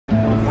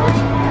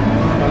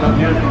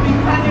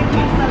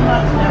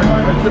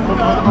don't know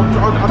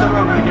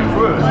how to get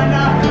through it.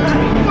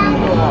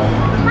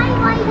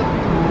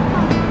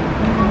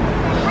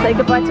 Say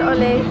goodbye to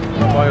Ollie.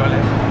 Bye,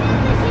 Ollie.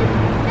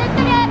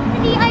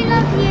 I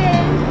love you.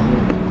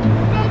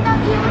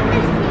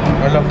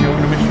 I love you. I'm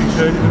gonna miss you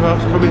soon. Who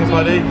else? Come here,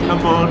 buddy.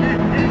 Come on.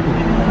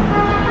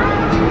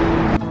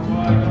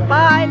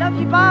 Bye. Love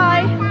you.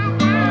 Bye.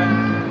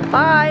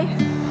 Bye.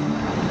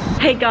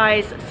 Hey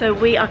guys, so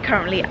we are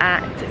currently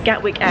at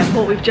Gatwick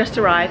Airport. We've just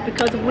arrived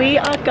because we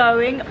are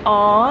going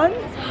on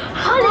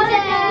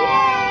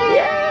holiday.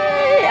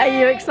 Yay! Are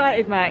you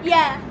excited, Max?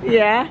 Yeah.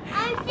 Yeah?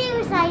 I'm super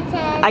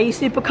excited. Are you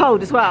super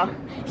cold as well?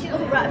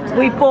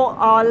 We've bought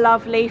our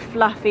lovely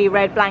fluffy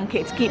red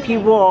blanket to keep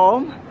you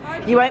warm.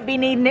 You won't be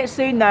needing it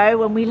soon though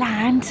when we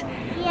land,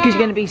 because you're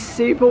going to be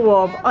super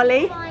warm.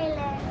 Ollie?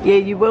 Yeah,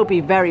 you will be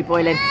very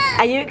boiling.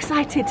 Are you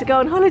excited to go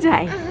on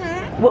holiday?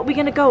 What are we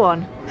going to go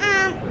on?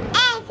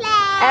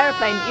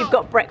 Aeroplane. You've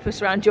got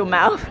breakfast around your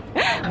mouth.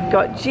 I've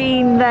got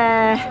Jean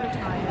there,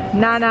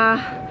 Nana,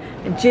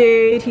 and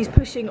Jude. He's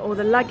pushing all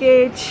the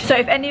luggage. So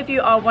if any of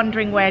you are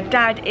wondering where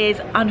Dad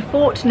is,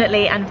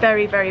 unfortunately and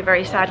very, very,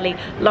 very sadly,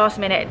 last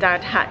minute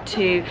Dad had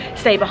to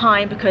stay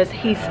behind because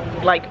he's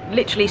like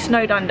literally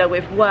snowed under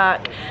with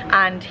work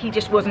and he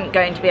just wasn't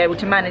going to be able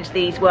to manage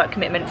these work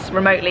commitments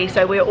remotely.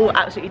 So we were all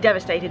absolutely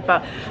devastated,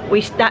 but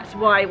that's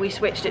why we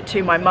switched it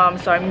to my mum,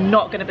 so I'm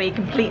not going to be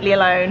completely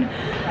alone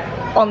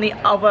on the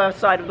other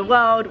side of the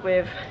world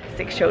with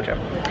 6 children.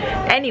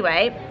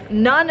 Anyway,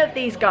 none of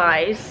these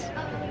guys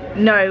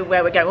know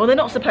where we're going. Well, they're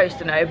not supposed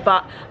to know,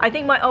 but I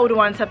think my older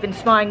ones have been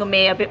spying on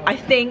me a bit. I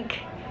think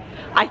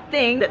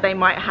that they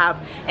might have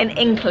an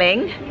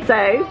inkling.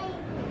 So,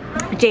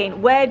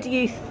 Jean, where do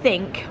you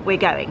think we're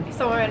going?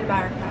 Somewhere in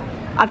America.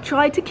 I've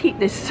tried to keep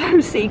this so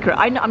secret.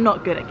 I'm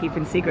not good at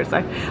keeping secrets, so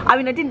I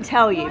mean I didn't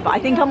tell you, but I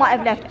think I might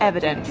have left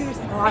evidence.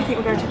 I think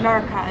we're going to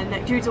America,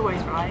 and Jude's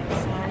always right.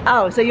 So.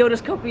 Oh, so you're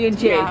just copying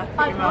Jude? Yeah,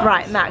 pretty much.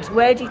 Right, Max,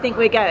 where do you think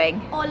we're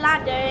going?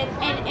 Orlando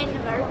in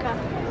America.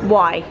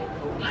 Why?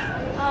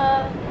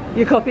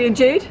 You're copying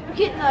Jude?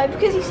 No,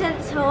 because he said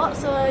it's hot,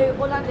 so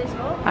Orlando's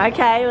hot.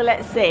 Okay, well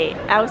let's see.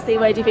 Elsie,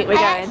 where do you think we're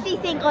I going? actually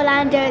think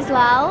Orlando as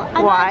well.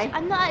 Why?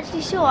 I'm not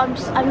actually sure. I'm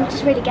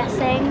just really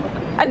guessing.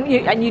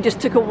 And you just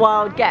took a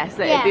wild guess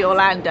that it'd be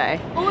Orlando.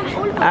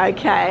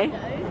 Okay.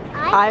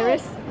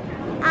 Iris?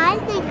 I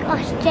think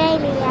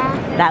Australia.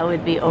 That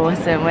would be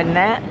awesome, wouldn't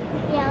it?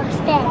 Yeah,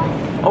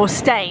 Australia. Or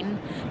Stain?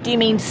 Do you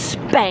mean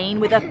Spain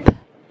with a P?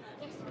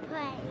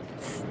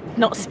 Yes,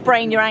 Not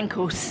sprain your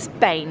ankle,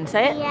 Spain,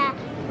 say it? yeah,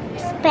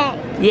 Spain.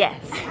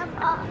 Yes.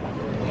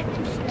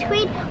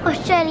 Between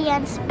Australia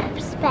and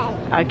Spain.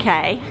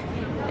 Okay.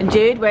 And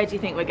Jude, where do you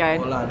think we're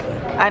going? Orlando.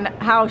 And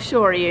how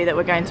sure are you that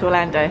we're going to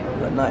Orlando?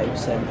 Like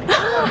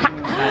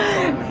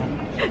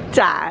 90%.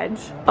 Dad.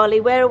 Ollie,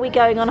 where are we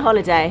going on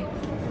holiday?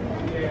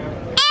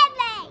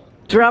 Italy.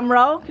 Drum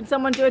roll. Can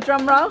someone do a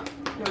drum roll?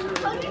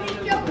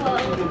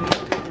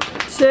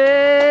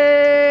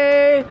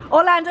 To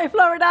Orlando,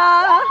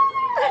 Florida.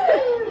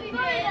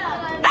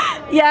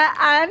 Yeah,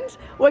 and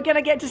we're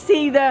gonna get to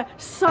see the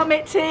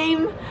Summit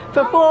team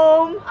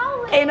perform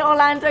in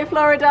Orlando,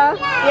 Florida.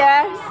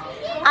 Yes.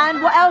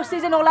 And what else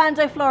is in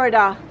Orlando,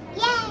 Florida?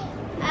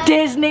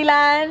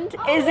 Disneyland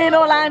is in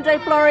Orlando,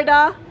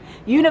 Florida.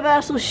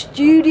 Universal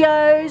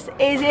Studios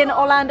is in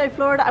Orlando,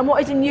 Florida. And what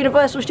is in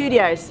Universal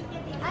Studios?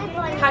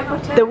 Harry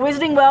Potter. The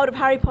Wizarding World of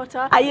Harry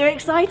Potter. Are you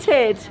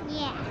excited?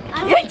 Yeah.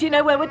 Yeah, do you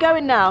know where we're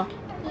going now?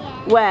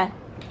 Yeah. Where?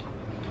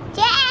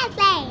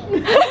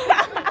 Italy.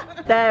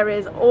 There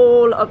is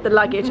all of the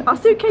luggage. Our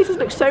suitcases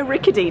look so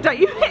rickety, don't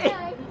you think?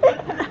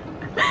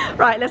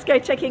 Right, let's go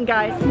check in,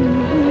 guys.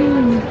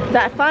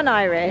 That fun,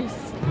 Iris?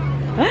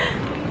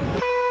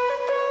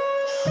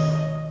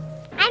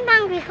 I'm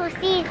hungry for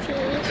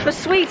sweeties. For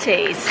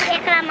sweeties? Yeah,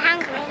 'cause I'm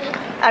hungry.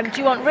 Do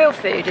you want real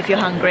food if you're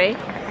hungry?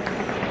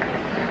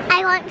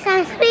 I want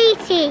some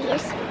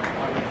sweeties.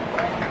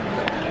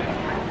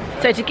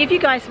 So to give you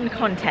guys some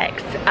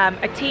context,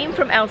 a team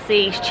from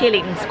Elsie's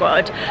cheerleading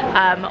squad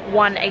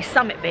won a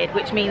Summit bid,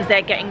 which means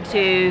they're getting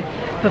to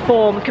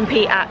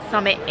compete at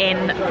Summit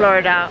in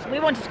Florida. We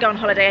wanted to go on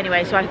holiday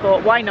anyway, so I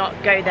thought, why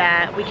not go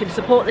there? We can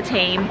support the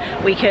team,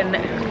 we can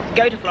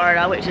go to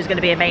Florida, which is going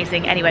to be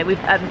amazing. Anyway,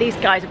 these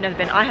guys have never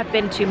been. I have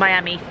been to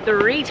Miami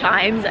 3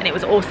 times and it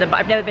was awesome, but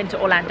I've never been to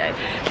Orlando.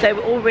 So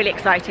we're all really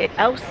excited.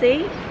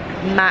 Elsie,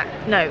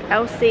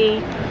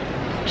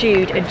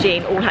 Jude and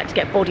Jean all had to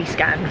get body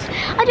scanned.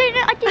 I don't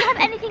know, I didn't have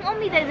anything on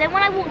me though. Then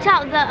when I walked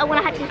out, when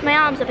I had to lift my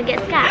arms up and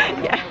get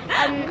scanned. Yeah.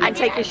 And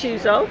take your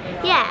shoes off.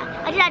 Yeah,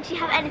 I didn't actually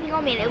have anything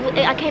on me, and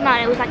I came out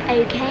and it was like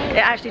okay. It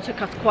actually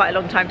took us quite a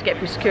long time to get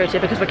through security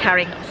because we're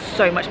carrying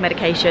so much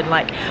medication,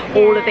 like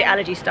all of the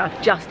allergy stuff,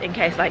 just in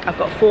case. Like I've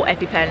got 4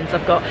 EpiPens,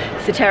 I've got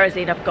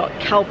cetirizine, I've got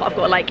Calpol, I've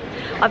got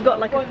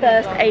like a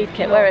first aid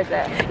kit. Where is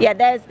it? Yeah,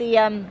 there's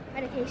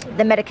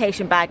the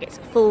medication bag. It's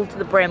full to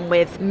the brim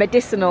with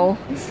medicinal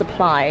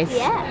supplies.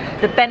 Yeah.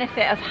 The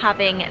benefit of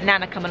having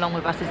Nana come along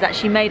with us is that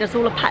she made us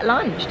all a packed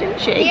lunch, didn't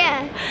she?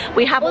 Yeah.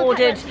 We have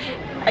ordered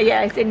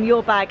Yeah, it's in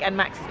your bag and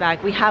Max's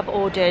bag. We have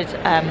ordered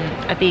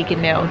a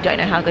vegan meal. Don't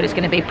know how good it's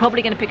going to be.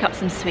 Probably going to pick up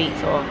some sweets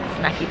or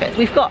snacky bits.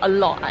 We've got a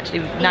lot actually.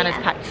 Nana's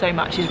packed so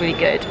much, she's really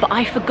good. But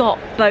I forgot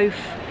both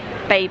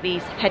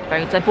babies'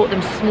 headphones. I bought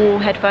them small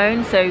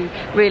headphones, so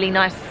really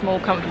nice, small,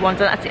 comfortable ones.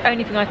 And that's the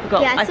only thing I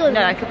forgot. Yeah, I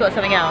forgot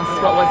something else.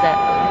 What was it?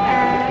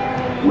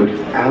 Would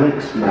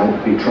Alex now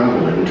be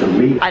travelling to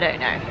leave? I don't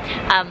know.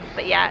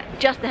 But yeah,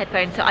 just the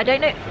headphones. So I don't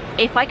know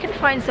if I can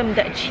find some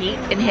that are cheap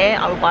in here.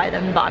 I will buy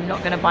them, but I'm not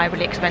going to buy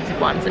really expensive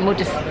ones. And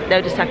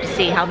they'll just have to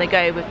see how they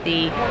go with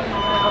the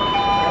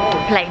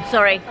plane.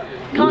 Sorry,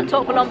 can't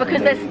talk for long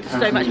because there's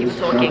so much people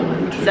talking.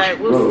 So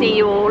we'll see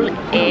you all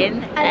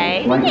in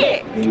a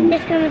minute.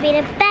 It's going to be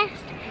the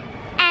best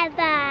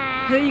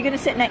ever. Who are you going to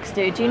sit next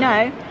to? Do you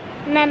know?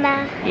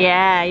 Mama.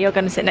 Yeah, you're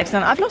going to sit next to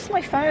them. I've lost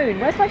my phone.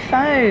 Where's my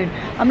phone?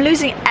 I'm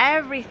losing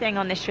everything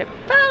on this trip.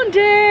 Found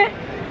it.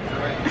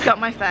 Got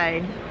my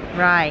phone.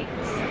 Right.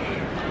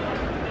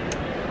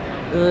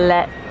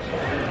 Let's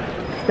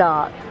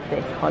start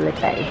this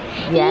holiday.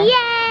 Yeah.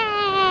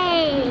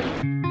 Yay!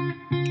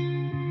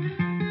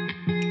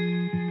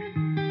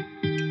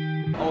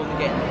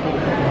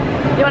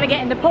 You want to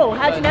get in the pool?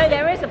 How do you know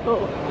there is a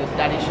pool? Because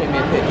Daddy showed me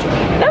a picture.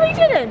 No, he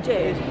didn't,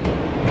 Jude.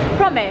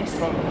 Promise.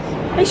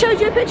 He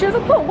showed you a picture of a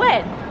pool.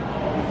 When?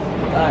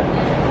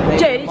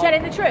 Jude, he's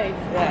telling the truth.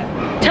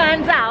 Yeah.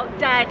 Turns out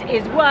Dad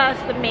is worse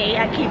than me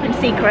at keeping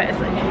secrets.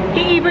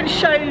 He even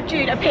showed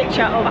Jude a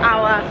picture of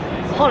our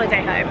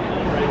holiday home.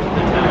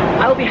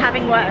 I will be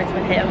having words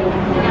with him.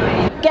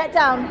 Get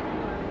down.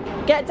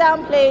 Get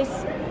down, please.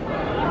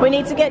 We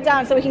need to get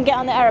down so we can get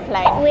on the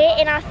aeroplane. We're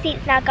in our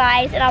seats now,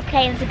 guys, and our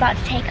plane's about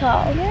to take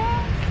off.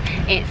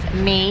 It's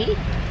me,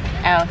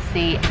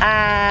 Elsie,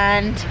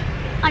 and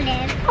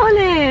Olive.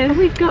 Olive.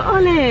 We've got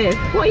Olive.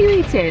 What are you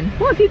eating?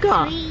 What have you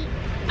got? Sweet.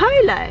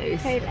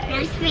 Polos.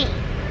 No, sweet.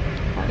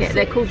 Yeah,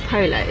 they're called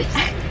polos.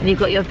 And you've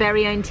got your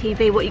very own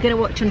TV. What are you going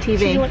to watch on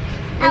TV?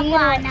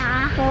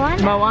 Moana.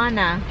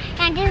 Moana.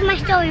 And this is my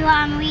story what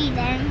I'm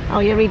reading. Oh,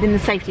 you're reading the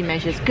safety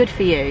measures. Good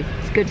for you.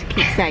 It's good to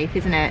keep safe,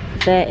 isn't it?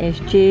 There is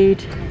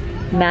Jude,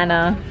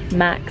 Nana,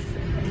 Max.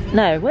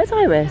 No, where's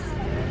Iris?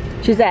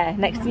 She's there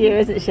next to you,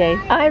 isn't she?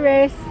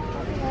 Iris.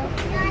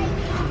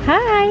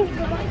 Hi.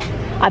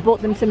 I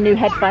bought them some new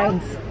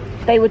headphones.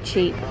 They were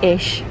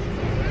cheap-ish.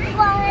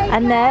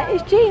 And there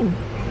is Jean.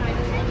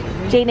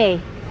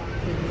 Jeannie.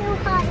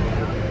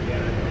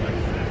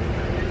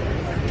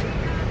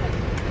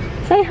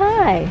 Say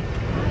hi.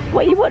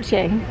 What are you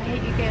watching? I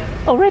Hate You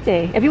Give.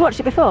 Already? Have you watched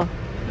it before? No,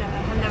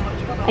 I've never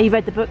watched it before. Oh, you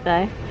read the book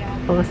though?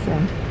 Yeah.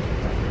 Awesome.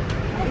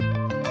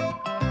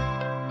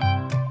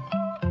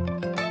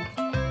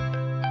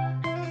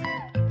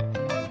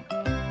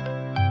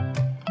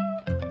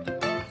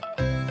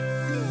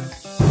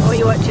 What are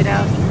you watching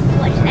now?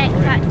 Watch X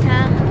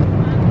Factor.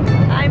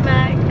 Hi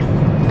Max.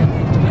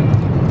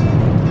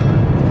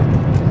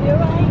 You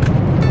alright?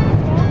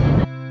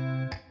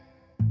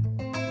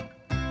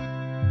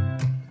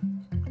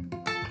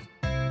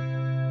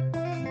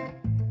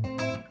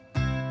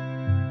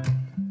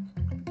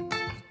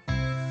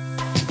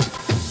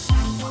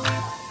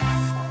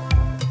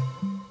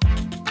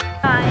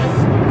 Guys,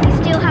 we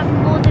still have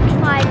more than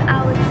 5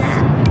 hours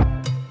left.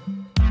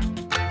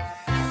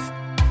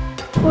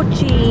 For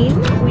Jean,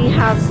 we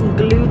have some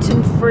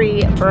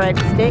gluten-free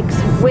breadsticks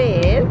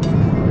with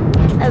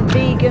a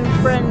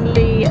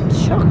vegan-friendly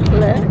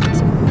chocolate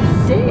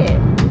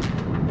dip.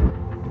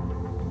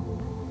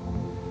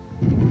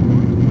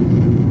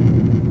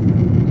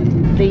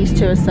 These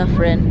two are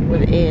suffering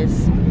with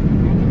ears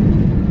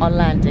on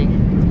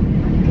landing.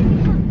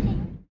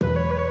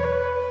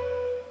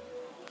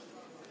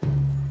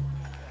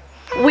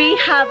 We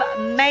have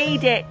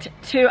made it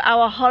to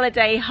our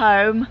holiday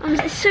home.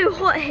 It's so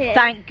hot here.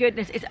 Thank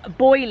goodness. It's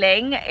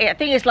boiling. I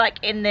think it's like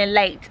in the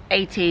late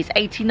 80s,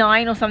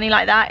 89 or something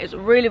like that. It's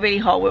really, really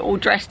hot. We're all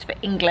dressed for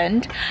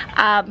England.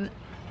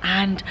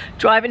 And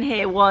driving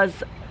here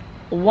was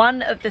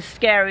one of the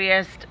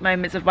scariest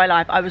moments of my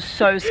life. I was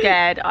so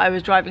scared. I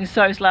was driving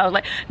so slow. I was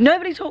like,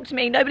 nobody talk to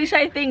me, nobody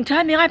say a thing,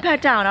 turn the iPad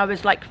down. I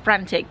was like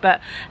frantic,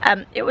 but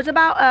it was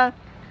about a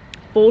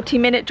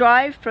 40-minute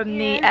drive from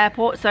the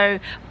airport. So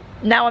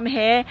now I'm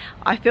here.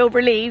 I feel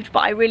relieved, but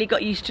I really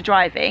got used to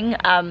driving.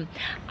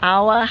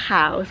 Our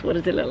house, what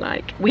does it look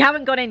like? We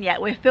haven't gone in yet.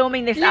 We're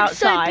filming this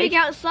outside. So big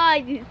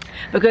outside.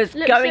 Because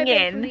Looks going so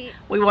big in, from the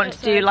we want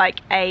to do outside.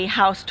 like a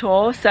house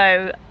tour.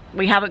 So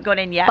we haven't gone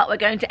in yet, but we're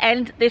going to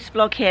end this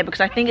vlog here because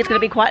I think it's going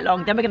to be quite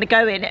long. Then we're going to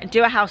go in and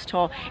do a house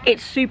tour.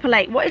 It's super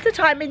late. What is the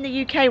time in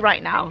the UK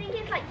right now? I think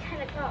it's like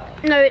 10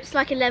 o'clock. No, it's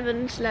like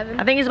 11. It's 11.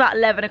 I think it's about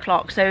 11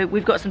 o'clock. So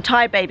we've got some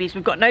Thai babies.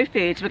 We've got no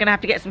food, so we're going to have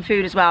to get some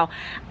food as well.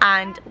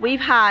 And we've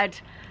had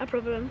A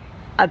problem.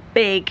 a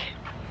big,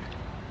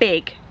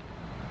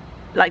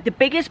 like the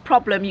biggest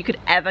problem you could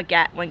ever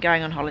get when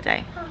going on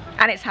holiday.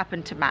 And it's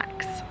happened to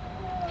Max.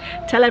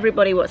 Tell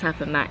everybody what's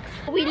happened, Max.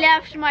 We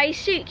left my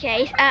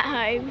suitcase at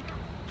home.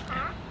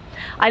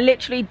 I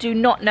literally do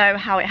not know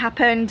how it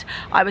happened.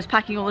 I was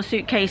packing all the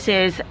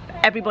suitcases,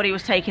 everybody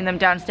was taking them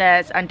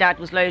downstairs and Dad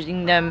was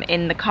loading them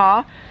in the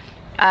car.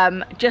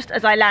 just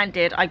as I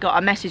landed, I got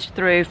a message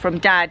through from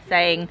Dad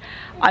saying,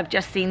 I've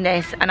just seen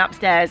this, and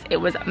upstairs it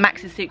was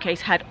Max's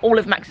suitcase, had all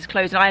of Max's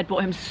clothes, and I had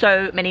bought him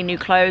so many new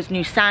clothes,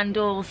 new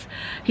sandals.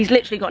 He's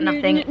literally got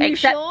nothing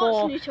except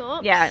for new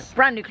tops. Yeah,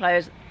 brand new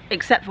clothes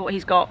except for what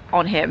he's got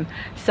on him.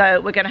 So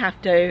we're gonna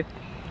have to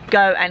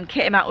go and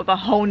kit him out with a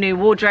whole new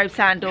wardrobe,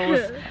 sandals,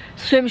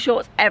 swim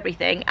shorts,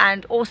 everything.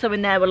 And also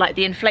in there were like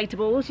the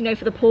inflatables, you know,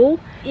 for the pool.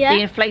 Yeah.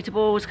 The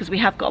inflatables, because we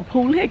have got a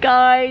pool here,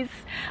 guys.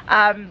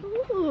 And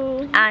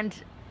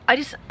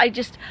I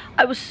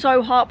was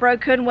so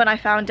heartbroken when I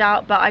found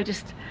out, but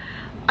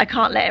I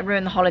can't let it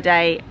ruin the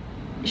holiday.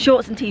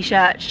 Shorts and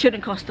t-shirts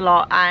shouldn't cost a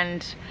lot,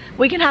 and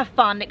we can have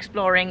fun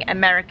exploring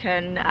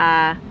American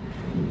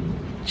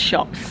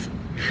shops.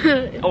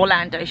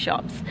 Orlando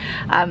shops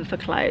for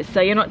clothes.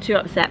 So you're not too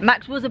upset.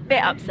 Max was a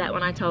bit upset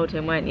when I told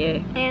him, weren't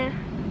you? Yeah.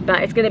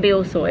 But it's going to be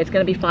all sorted. It's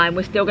going to be fine.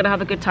 We're still going to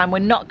have a good time. We're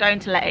not going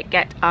to let it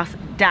get us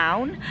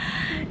down.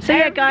 So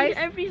yeah, guys.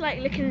 Everybody's like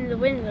looking in the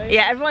window.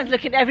 Yeah, everyone's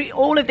looking.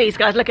 All of these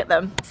guys, look at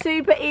them.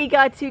 Super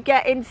eager to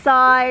get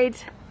inside.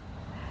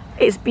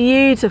 It's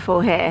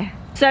beautiful here.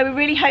 So we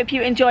really hope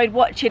you enjoyed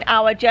watching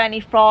our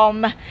journey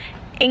from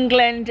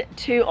England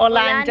to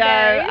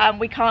Orlando.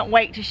 We can't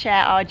wait to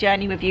share our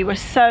journey with you. We're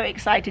so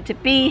excited to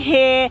be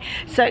here,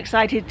 so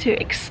excited to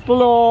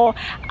explore,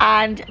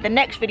 and the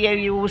next video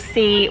you will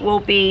see will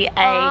be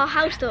a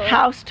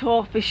house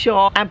tour for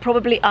sure, and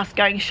probably us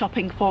going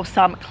shopping for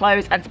some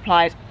clothes and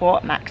supplies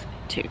for Max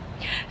too.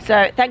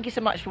 So thank you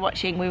so much for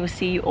watching. We will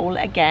see you all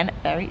again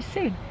very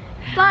soon.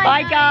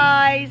 Bye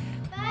guys.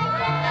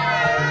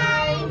 Bye.